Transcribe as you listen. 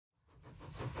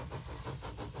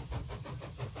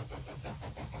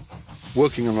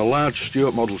Working on a large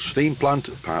Stuart model steam plant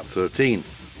at part 13,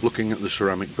 looking at the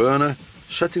ceramic burner,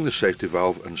 setting the safety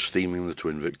valve and steaming the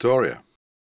Twin Victoria.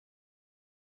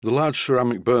 The large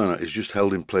ceramic burner is just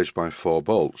held in place by 4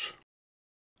 bolts,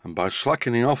 and by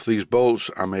slackening off these bolts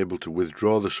I'm able to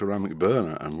withdraw the ceramic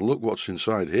burner, and look what's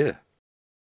inside here.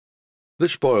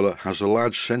 This boiler has a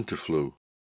large centre flue,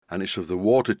 and it's of the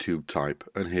water tube type,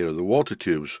 and here are the water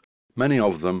tubes, many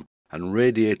of them, and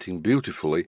radiating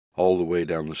beautifully all the way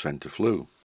down the centre flue.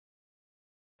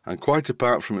 And quite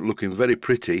apart from it looking very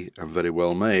pretty and very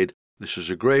well made, this is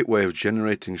a great way of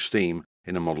generating steam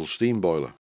in a model steam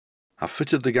boiler. I've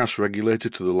fitted the gas regulator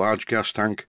to the large gas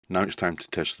tank, now it's time to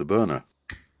test the burner.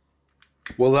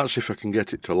 Well, that's if I can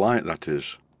get it to light, that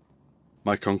is.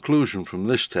 My conclusion from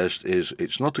this test is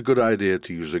it's not a good idea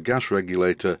to use a gas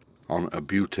regulator on a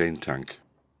butane tank.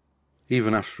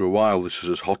 Even after a while this is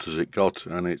as hot as it got,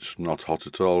 and it's not hot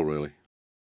at all really.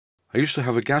 I used to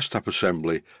have a gas tap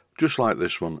assembly just like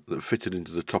this one that fitted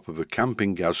into the top of a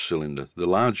camping gas cylinder, the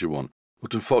larger one,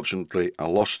 but unfortunately I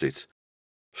lost it.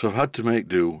 So I've had to make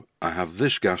do. I have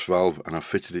this gas valve and I've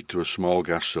fitted it to a small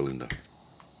gas cylinder.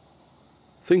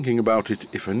 Thinking about it,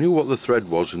 if I knew what the thread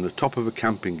was in the top of a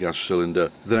camping gas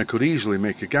cylinder, then I could easily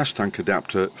make a gas tank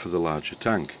adapter for the larger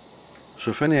tank.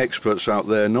 So if any experts out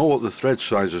there know what the thread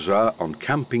sizes are on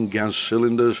camping gas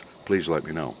cylinders, please let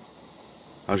me know.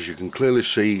 As you can clearly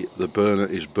see, the burner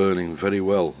is burning very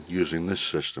well using this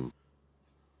system.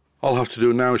 All I have to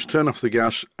do now is turn off the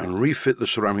gas and refit the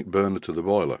ceramic burner to the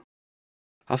boiler.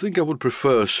 I think I would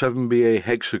prefer 7BA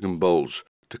hexagon bolts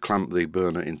to clamp the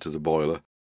burner into the boiler,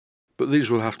 but these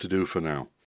will have to do for now.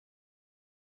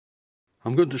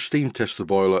 I'm going to steam test the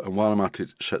boiler, and while I'm at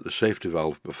it, set the safety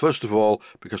valve, but first of all,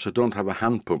 because I don't have a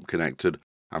hand pump connected,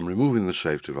 I'm removing the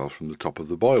safety valve from the top of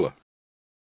the boiler.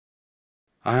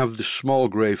 I have this small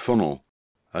grey funnel,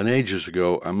 and ages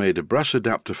ago I made a brass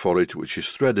adapter for it which is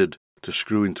threaded to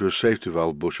screw into a safety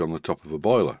valve bush on the top of a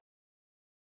boiler.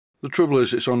 The trouble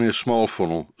is it's only a small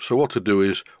funnel, so what I do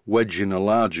is wedge in a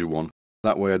larger one,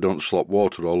 that way I don't slop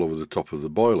water all over the top of the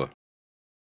boiler.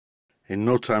 In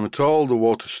no time at all the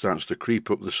water starts to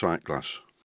creep up the sight glass,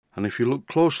 and if you look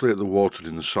closely at the water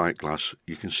in the sight glass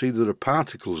you can see there are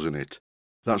particles in it.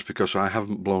 That's because I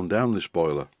haven't blown down this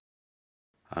boiler.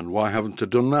 And why haven't I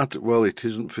done that? Well, it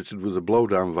isn't fitted with a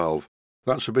blowdown valve.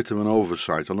 That's a bit of an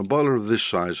oversight. On a boiler of this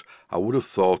size, I would have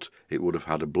thought it would have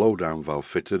had a blowdown valve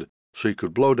fitted, so you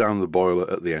could blow down the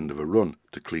boiler at the end of a run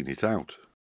to clean it out.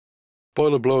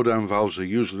 Boiler blowdown valves are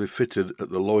usually fitted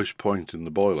at the lowest point in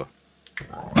the boiler.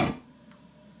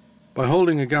 By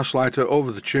holding a gas lighter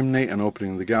over the chimney and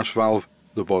opening the gas valve,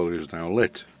 the boiler is now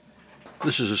lit.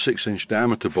 This is a 6-inch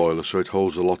diameter boiler, so it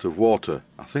holds a lot of water.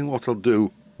 I think what I'll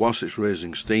do, whilst it's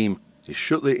raising steam, is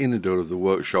shut the inner door of the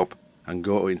workshop and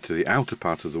go into the outer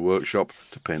part of the workshop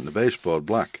to paint the baseboard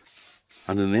black.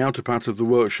 And in the outer part of the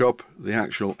workshop, the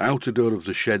actual outer door of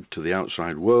the shed to the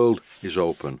outside world is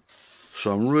open.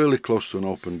 So I'm really close to an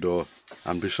open door,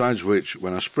 and besides which,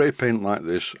 when I spray paint like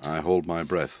this, I hold my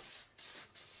breath.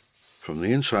 From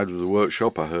the inside of the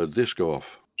workshop I heard this go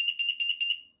off.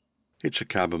 It's a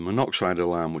carbon monoxide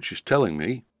alarm which is telling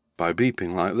me, by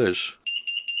beeping like this,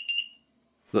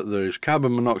 that there is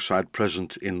carbon monoxide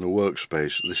present in the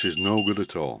workspace. This is no good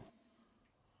at all.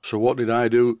 So what did I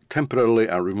do? Temporarily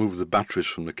I removed the batteries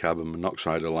from the carbon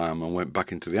monoxide alarm and went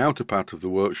back into the outer part of the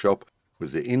workshop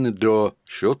with the inner door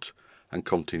shut and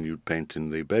continued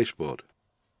painting the baseboard.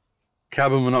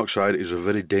 Carbon monoxide is a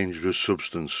very dangerous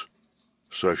substance.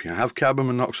 So if you have carbon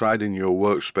monoxide in your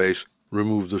workspace,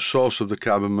 remove the source of the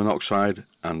carbon monoxide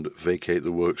and vacate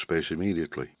the workspace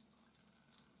immediately.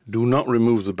 Do not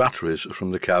remove the batteries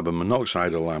from the carbon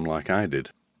monoxide alarm like I did.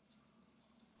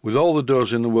 With all the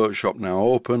doors in the workshop now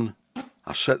open,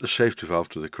 I set the safety valve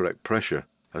to the correct pressure,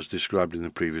 as described in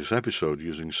the previous episode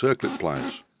using circlip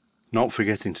pliers, not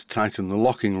forgetting to tighten the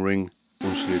locking ring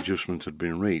once the adjustment had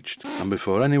been reached. And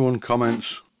before anyone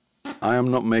comments, I am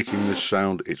not making this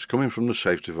sound, it's coming from the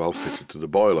safety valve fitted to the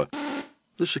boiler.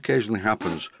 This occasionally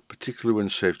happens, particularly when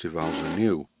safety valves are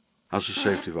new. As the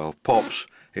safety valve pops,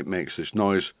 it makes this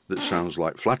noise that sounds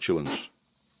like flatulence.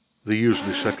 They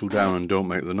usually settle down and don't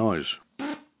make the noise.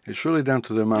 It's really down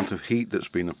to the amount of heat that's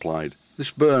been applied.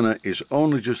 This burner is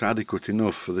only just adequate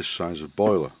enough for this size of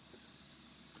boiler.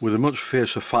 With a much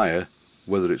fiercer fire,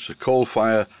 whether it's a coal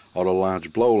fire or a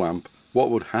large blow lamp, what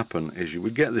would happen is you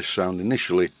would get this sound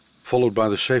initially, followed by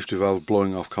the safety valve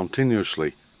blowing off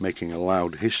continuously, making a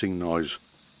loud hissing noise.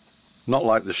 Not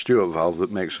like the Stuart valve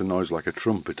that makes a noise like a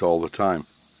trumpet all the time.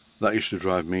 That used to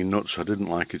drive me nuts, I didn't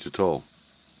like it at all.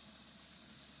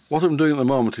 What I'm doing at the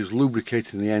moment is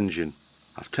lubricating the engine.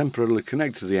 I've temporarily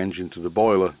connected the engine to the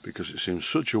boiler because it seems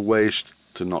such a waste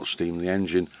to not steam the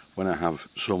engine when I have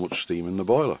so much steam in the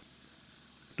boiler.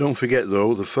 Don't forget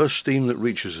though, the first steam that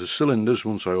reaches the cylinders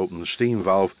once I open the steam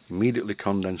valve immediately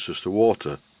condenses to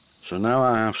water. So now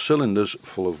I have cylinders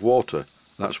full of water.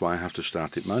 That's why I have to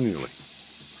start it manually.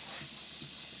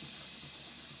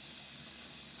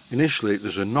 Initially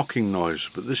there's a knocking noise,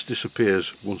 but this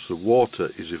disappears once the water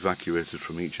is evacuated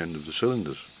from each end of the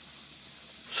cylinders.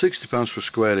 60 pounds per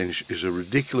square inch is a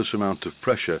ridiculous amount of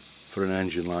pressure for an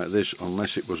engine like this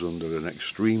unless it was under an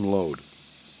extreme load.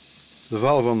 The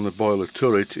valve on the boiler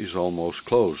turret is almost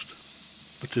closed,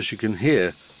 but as you can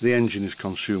hear, the engine is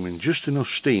consuming just enough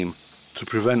steam to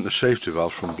prevent the safety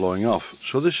valve from blowing off,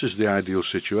 so this is the ideal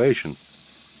situation.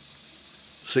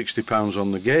 60 pounds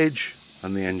on the gauge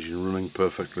and the engine running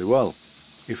perfectly well.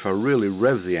 If I really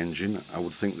rev the engine, I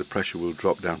would think the pressure will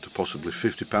drop down to possibly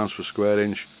 50 pounds per square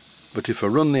inch, but if I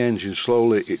run the engine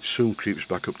slowly, it soon creeps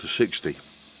back up to 60.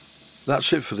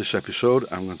 That's it for this episode.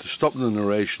 I'm going to stop the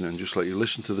narration and just let you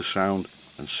listen to the sound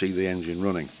and see the engine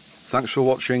running. Thanks for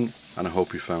watching, and I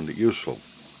hope you found it useful.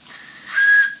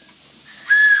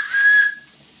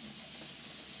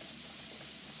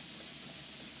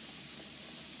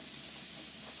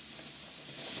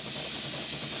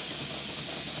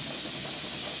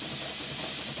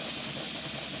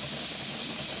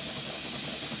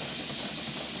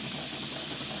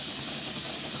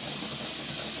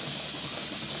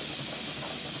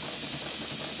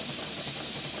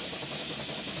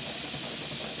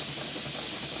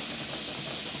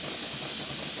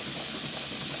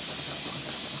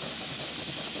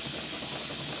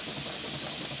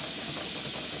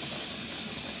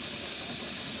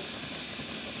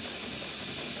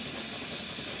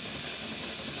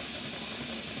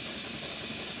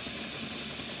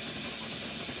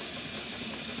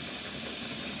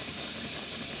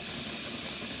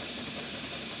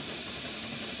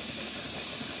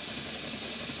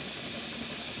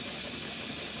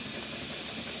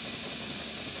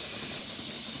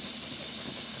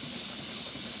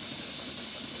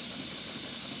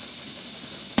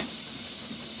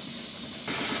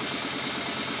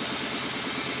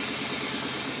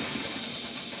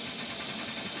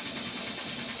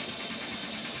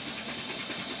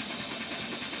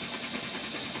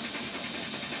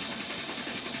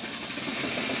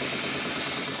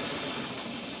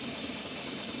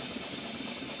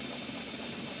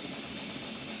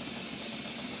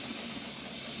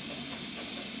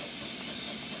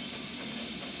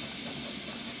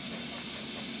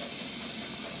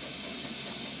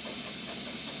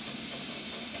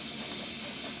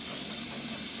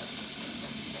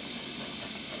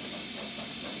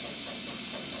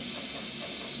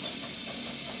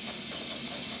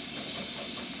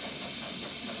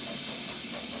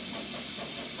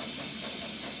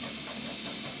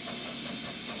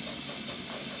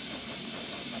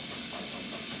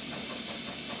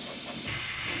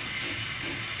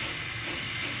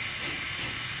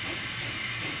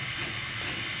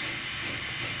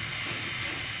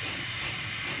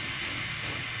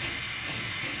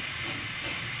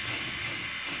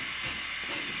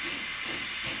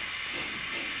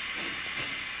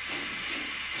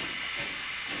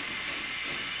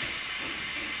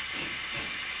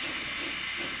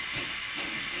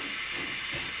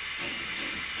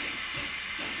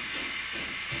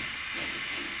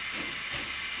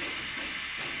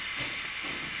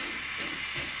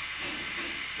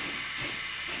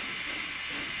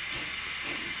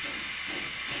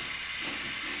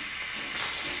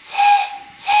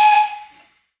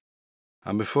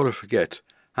 And before I forget,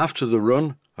 after the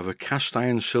run of a cast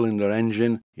iron cylinder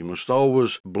engine, you must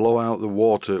always blow out the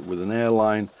water with an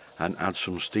airline and add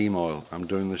some steam oil. I'm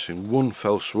doing this in one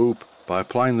fell swoop by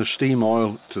applying the steam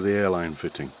oil to the airline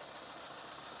fitting.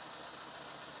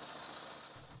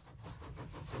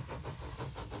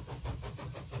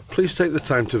 Please take the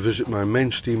time to visit my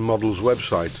Mainsteam Models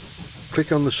website.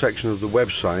 Click on the section of the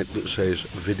website that says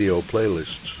Video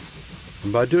Playlists.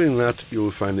 And by doing that, you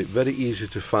will find it very easy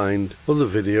to find other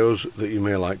videos that you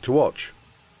may like to watch.